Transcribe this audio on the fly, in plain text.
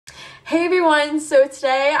Hey everyone, so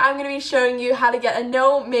today I'm going to be showing you how to get a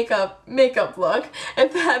no makeup look,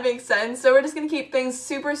 if that makes sense. So we're just going to keep things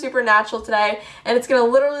super natural today, and it's going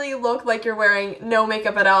to literally look like you're wearing no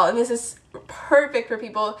makeup at all. And this is perfect for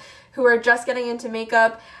people who are just getting into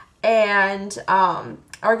makeup and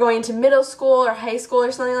are going to middle school or high school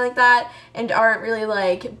or something like that and aren't really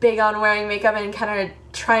like big on wearing makeup and kind of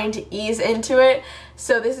trying to ease into it.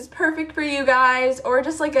 So this is perfect for you guys, or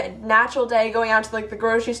just like a natural day going out to like the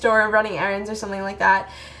grocery store and running errands or something like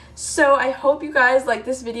that. So I hope you guys like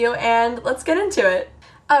this video, and let's get into it.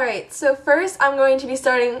 Alright, so first I'm going to be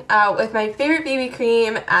starting out with my favorite BB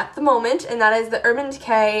cream at the moment, and that is the Urban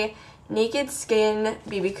Decay Naked Skin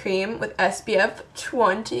BB cream with SPF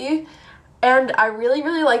 20. And I really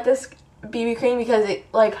like this BB cream because it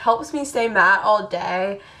like helps me stay matte all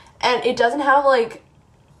day, and it doesn't have like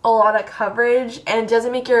a lot of coverage, and it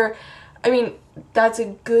doesn't make your, I mean, that's a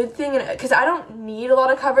good thing because I don't need a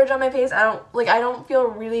lot of coverage on my face. I don't feel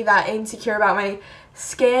really that insecure about my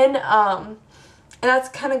skin, and that's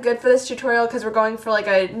kind of good for this tutorial because we're going for like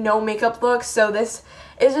a no makeup look. So this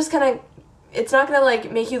is just kind of, it's not gonna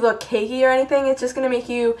like make you look cakey or anything. It's just gonna make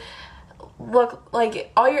you look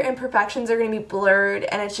like all your imperfections are gonna be blurred,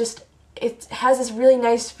 and it has this really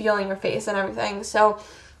nice feel in your face and everything. So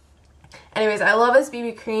anyways, I love this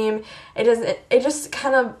BB cream. It just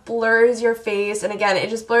kind of blurs your face, and again, it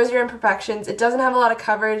just blurs your imperfections. It doesn't have a lot of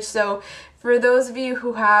coverage, so for those of you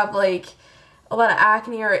who have like a lot of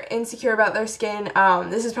acne or insecure about their skin,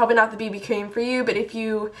 this is probably not the BB cream for you. But if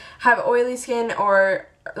you have oily skin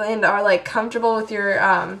and are like comfortable with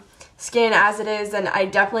your skin as it is, then I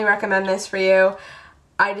definitely recommend this for you.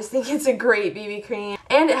 I just think it's a great BB cream,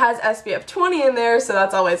 and it has SPF 20 in there, so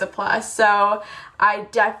that's always a plus. So I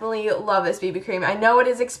definitely love this BB cream. I know it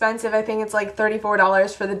is expensive. I think it's like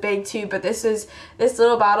 $34 for the big tube, but this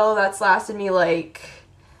little bottle that's lasted me like,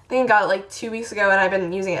 I think I got it like 2 weeks ago, and I've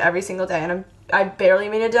been using it every single day, and I barely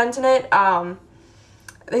made a dent in it. I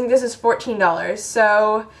think this is $14,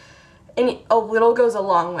 so and a little goes a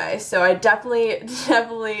long way. So I definitely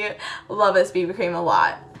love this BB cream a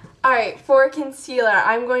lot. Alright, for concealer,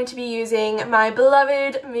 I'm going to be using my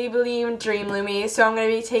beloved Maybelline Dream Lumi. So I'm going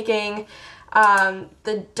to be taking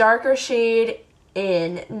the darker shade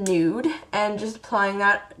in Nude and just applying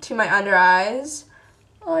that to my under eyes,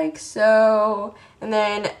 like so. And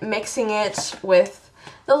then mixing it with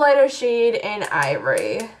the lighter shade in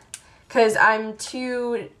Ivory, because I'm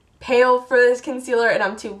too pale for this concealer and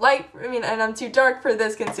I'm too and I'm too dark for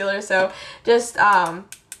this concealer. So just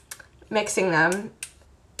mixing them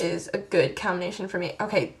is a good combination for me.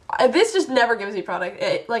 Okay, this just never gives me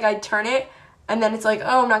product. Like I turn it and then it's like,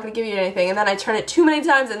 oh, I'm not gonna give you anything, and then I turn it too many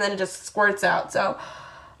times and then it just squirts out. So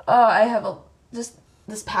I have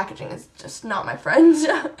this packaging is just not my friend.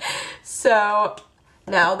 So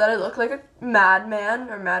now that I look like a madman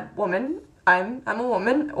or mad woman, I'm a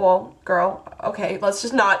woman, well, girl, okay, let's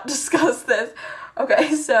just not discuss this.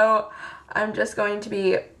 Okay, so I'm just going to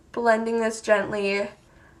be blending this gently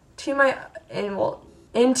to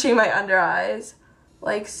into my under eyes,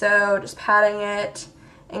 like so, just patting it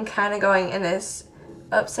and kind of going in this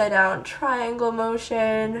upside down triangle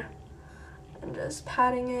motion and just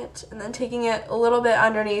patting it, and then taking it a little bit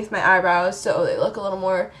underneath my eyebrows so they look a little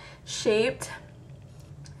more shaped,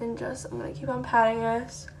 and I'm going to keep on patting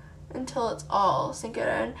this until it's all sinking in.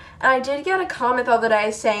 And I did get a comment the other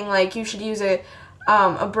day saying like you should use a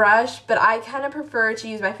brush, but I kind of prefer to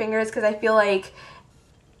use my fingers because I feel like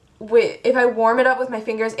if I warm it up with my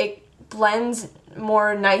fingers, it blends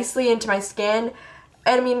more nicely into my skin.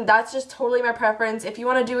 And I mean, that's just totally my preference. If you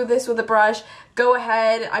want to do this with a brush, go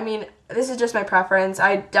ahead. I mean, this is just my preference.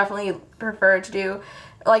 I definitely prefer to do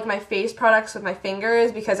like my face products with my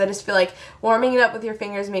fingers because I just feel like warming it up with your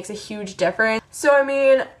fingers makes a huge difference. So I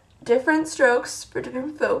mean, different strokes for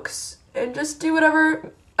different folks, and just do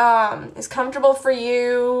whatever is comfortable for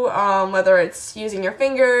you, whether it's using your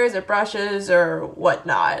fingers or brushes or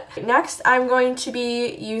whatnot. Next, I'm going to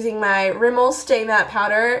be using my Rimmel Stay Matte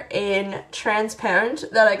Powder in Transparent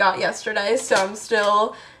that I got yesterday, so I'm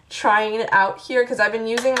still trying it out here because I've been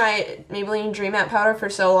using my Maybelline Dream Matte Powder for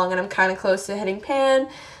so long and I'm kind of close to hitting pan,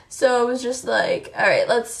 so I was just like, alright,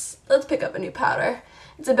 let's pick up a new powder.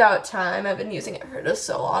 It's about time. I've been using it for just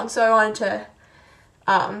so long, so I wanted to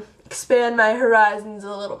expand my horizons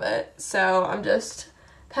a little bit. So I'm just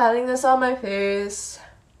patting this on my face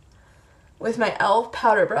with my e.l.f.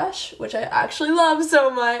 powder brush, which I actually love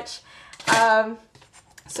so much.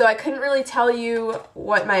 So I couldn't really tell you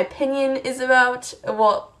what my opinion is about,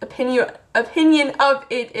 well, opinion of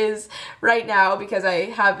it is right now because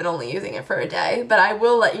I have been only using it for a day, but I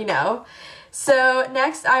will let you know. So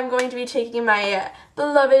next I'm going to be taking my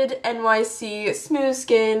beloved NYC Smooth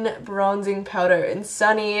Skin Bronzing Powder in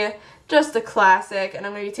Sunny, just a classic, and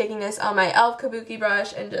I'm going to be taking this on my e.l.f. Kabuki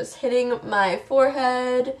brush and just hitting my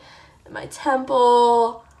forehead, my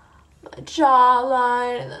temple, my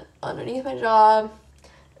jawline, and then underneath my jaw,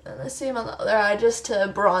 and the same on the other eye just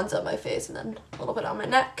to bronze up my face, and then a little bit on my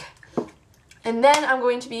neck. And then I'm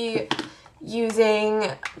going to be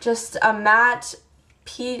using just a matte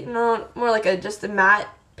just a matte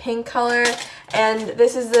pink color, and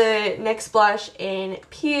this is the NYX Blush in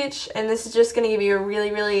Peach, and this is just going to give you a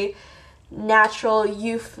really, really natural,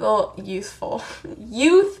 youthful look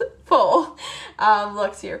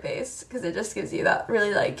to your face, because it just gives you that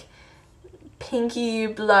really like pinky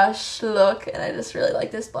blush look, and I just really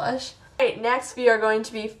like this blush. Alright, next we are going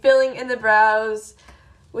to be filling in the brows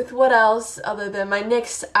with what else other than my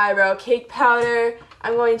NYX Eyebrow Cake Powder.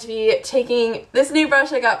 I'm going to be taking this new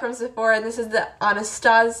brush I got from Sephora, and this is the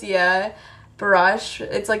Anastasia brush.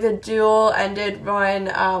 It's like the dual-ended one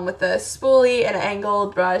with the spoolie and an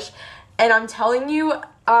angled brush. And I'm telling you,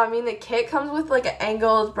 I mean, the kit comes with like an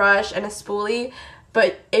angled brush and a spoolie,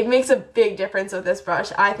 but it makes a big difference with this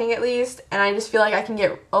brush, I think at least. And I just feel like I can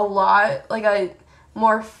get a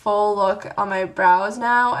more full look on my brows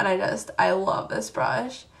now, and I love this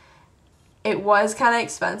brush. It was kind of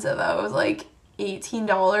expensive though. It was like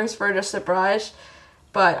 $18 for just a brush,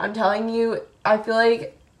 but I'm telling you, I feel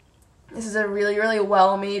like this is a really, really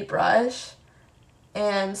well-made brush,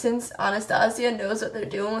 and since Anastasia knows what they're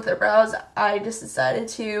doing with their brows, I just decided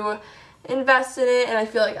to invest in it, and I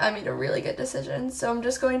feel like I made a really good decision. So I'm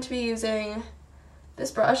just going to be using this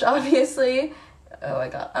brush, obviously. Oh, I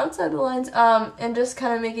got outside the lines, and just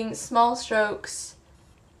kind of making small strokes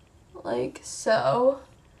like so.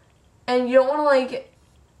 And you don't want to like,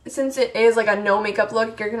 since it is like a no makeup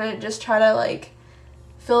look, you're gonna just try to like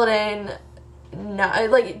fill it in,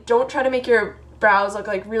 don't try to make your brows look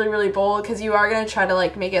like really, really bold, because you are gonna try to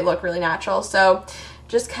like make it look really natural. So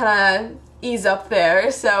just kind of ease up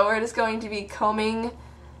there. So we're just going to be combing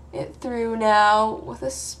it through now with a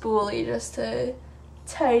spoolie just to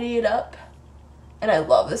tidy it up. And I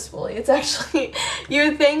love this spoolie. It's actually, you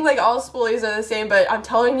would think like all spoolies are the same, but I'm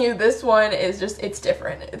telling you, this one is just, it's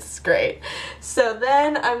different. It's great. So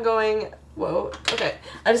then I'm going, whoa, okay,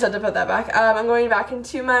 I just had to put that back. I'm going back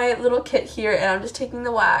into my little kit here, and I'm just taking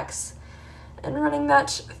the wax and running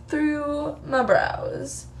that through my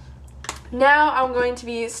brows. Now I'm going to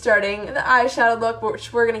be starting the eyeshadow look,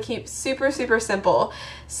 which we're going to keep super, super simple.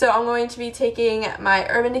 So I'm going to be taking my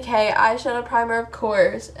Urban Decay eyeshadow primer, of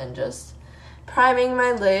course, and just priming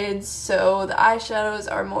my lids so the eyeshadows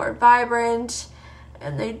are more vibrant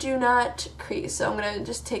and they do not crease. So I'm going to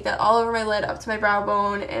just take that all over my lid, up to my brow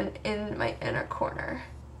bone, and in my inner corner.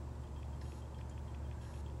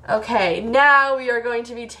 Okay, now we are going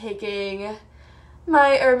to be taking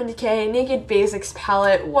my Urban Decay Naked Basics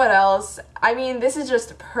palette. What else? I mean, this is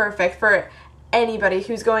just perfect for anybody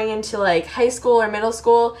who's going into like high school or middle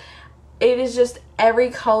school. It is just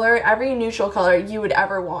every color, every neutral color you would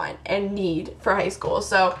ever want and need for high school,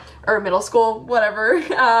 so, or middle school, whatever.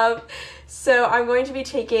 So I'm going to be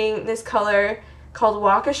taking this color called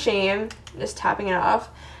Walk of Shame, just tapping it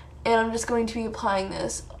off, and I'm just going to be applying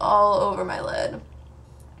this all over my lid.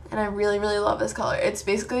 And I really, really love this color. It's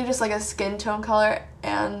basically just like a skin tone color,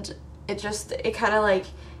 and it kind of like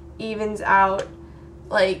evens out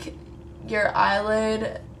like your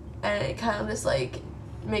eyelid, and it kind of just like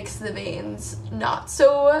makes the veins not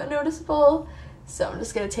so noticeable. So I'm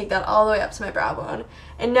just going to take that all the way up to my brow bone.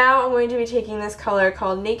 And now I'm going to be taking this color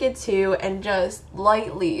called Naked 2 and just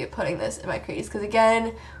lightly putting this in my crease, because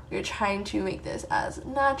again, we're trying to make this as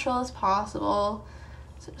natural as possible.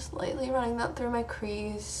 So just lightly running that through my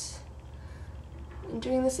crease. And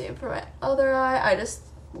doing the same for my other eye. I just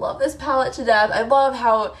love this palette to death. I love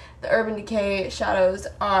how the Urban Decay shadows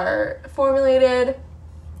are formulated.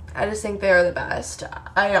 I just think they are the best.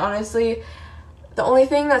 I honestly, the only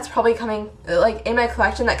thing that's probably coming, like, in my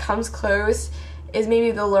collection that comes close is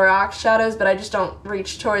maybe the Lorac shadows, but I just don't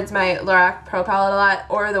reach towards my Lorac Pro Palette a lot,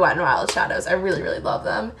 or the Wet n Wild shadows. I really, really love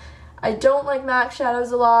them. I don't like MAC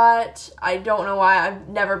shadows a lot. I don't know why. I've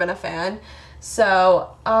never been a fan.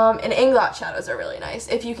 So, and Inglot shadows are really nice.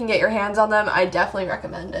 If you can get your hands on them, I definitely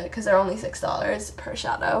recommend it, because they're only $6 per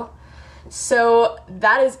shadow. So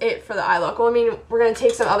that is it for the eye look. Well, I mean, we're going to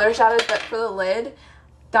take some other shadows, but for the lid,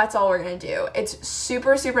 that's all we're going to do. It's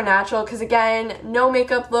super, super natural, because again, no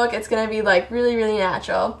makeup look. It's going to be like really, really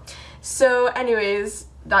natural. So anyways,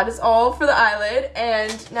 that is all for the eyelid.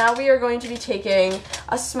 And now we are going to be taking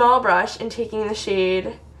a small brush and taking the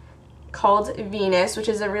shade called Venus, which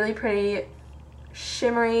is a really pretty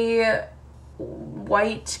shimmery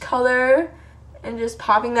white color and just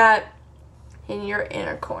popping that in your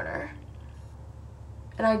inner corner.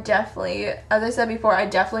 And I definitely, as I said before, I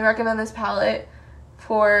definitely recommend this palette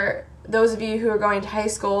for those of you who are going to high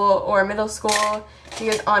school or middle school,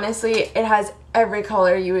 because honestly, it has every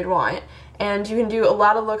color you would want. And you can do a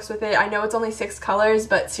lot of looks with it. I know it's only 6 colors,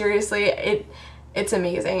 but seriously, it's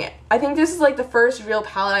amazing. I think this is like the first real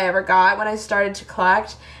palette I ever got when I started to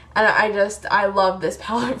collect. And I love this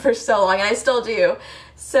palette for so long, and I still do.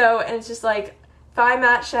 So, and it's just like 5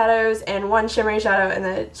 matte shadows and 1 shimmery shadow, and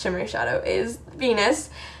the shimmery shadow is Venus.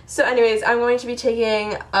 So anyways, I'm going to be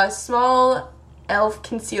taking a small e.l.f.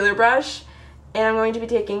 concealer brush, and I'm going to be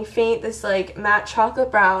taking Faint, this like matte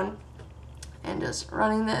chocolate brown, and just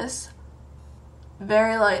running this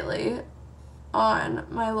very lightly on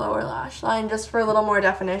my lower lash line just for a little more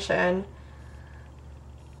definition.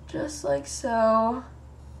 Just like so.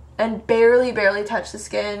 And barely touch the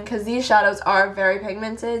skin, because these shadows are very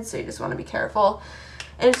pigmented, so you just want to be careful.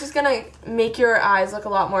 And it's just going to make your eyes look a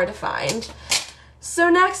lot more defined.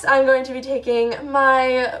 So next I'm going to be taking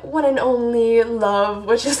my one and only love,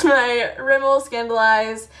 which is my Rimmel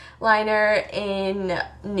Scandaleyes liner in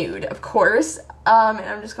Nude, of course. And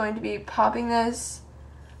I'm just going to be popping this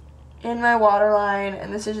in my waterline,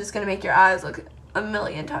 and this is just going to make your eyes look a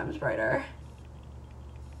million times brighter.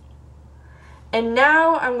 And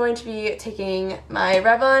now I'm going to be taking my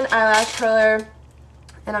Revlon eyelash curler,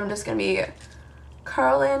 and I'm just going to be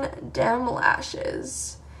curling them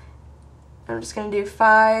lashes. I'm just going to do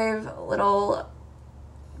 5 little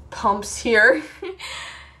pumps here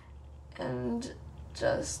and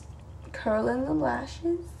just curling the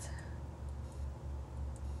lashes.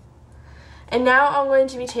 And now I'm going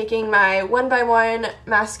to be taking my 1x1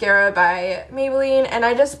 mascara by Maybelline, and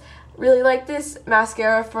I just really like this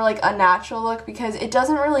mascara for like a natural look because it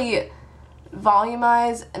doesn't really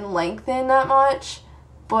volumize and lengthen that much,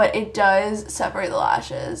 but it does separate the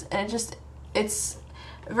lashes, and it's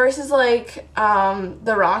versus like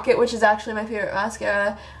the Rocket, which is actually my favorite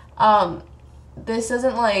mascara. This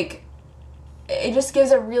doesn't like, it just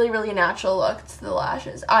gives a really natural look to the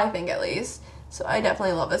lashes, I think, at least. So I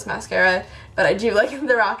definitely love this mascara, but I do like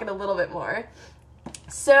the Rocket a little bit more.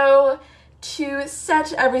 So to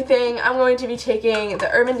set everything, I'm going to be taking the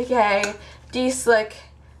Urban Decay De-Slick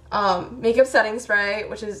makeup setting spray,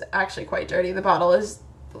 which is actually quite dirty. The bottle is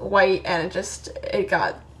white and it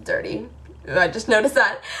got dirty. I just noticed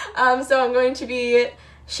that. So I'm going to be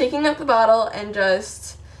shaking up the bottle and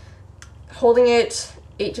just holding it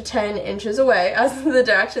 8 to 10 inches away, as the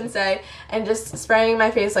directions say, and just spraying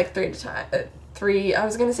my face like 3 to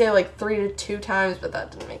 2 times, but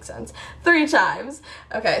that didn't make sense. 3 times.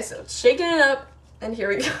 Okay, so shaking it up, and here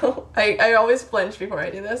we go. I always flinch before I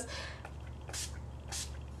do this.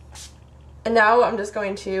 And now I'm just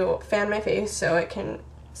going to fan my face so it can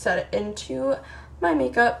set it into my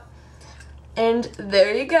makeup. And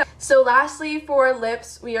there you go. So lastly, for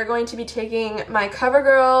lips, we are going to be taking my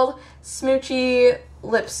CoverGirl Smoochie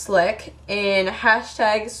Lip Slick in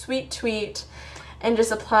 #Sweet Tweet, and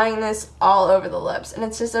just applying this all over the lips. And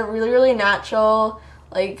it's just a really natural,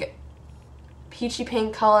 like, peachy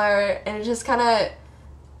pink color, and it just kind of,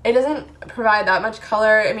 it doesn't provide that much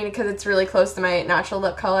color, I mean, because it's really close to my natural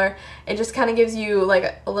lip color. It just kind of gives you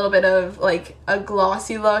like a little bit of like a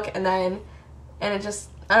glossy look, and it just,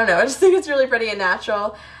 I don't know, I just think it's really pretty and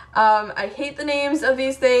natural. I hate the names of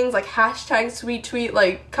these things, like #Sweet Tweet,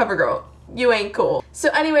 like, CoverGirl, you ain't cool. So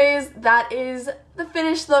anyways, that is the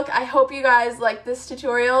finished look. I hope you guys liked this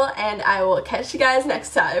tutorial, and I will catch you guys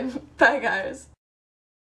next time. Bye, guys.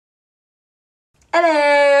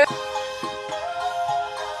 Hello!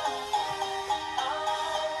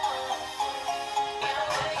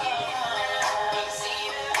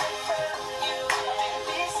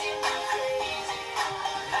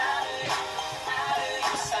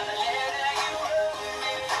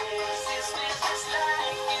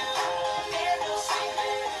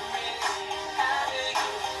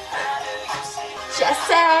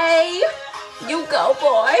 Jesse! You go,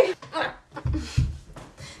 boy!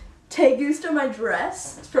 Tay Gusto, my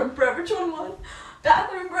dress. It's from Forever 21.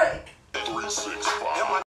 Bathroom break.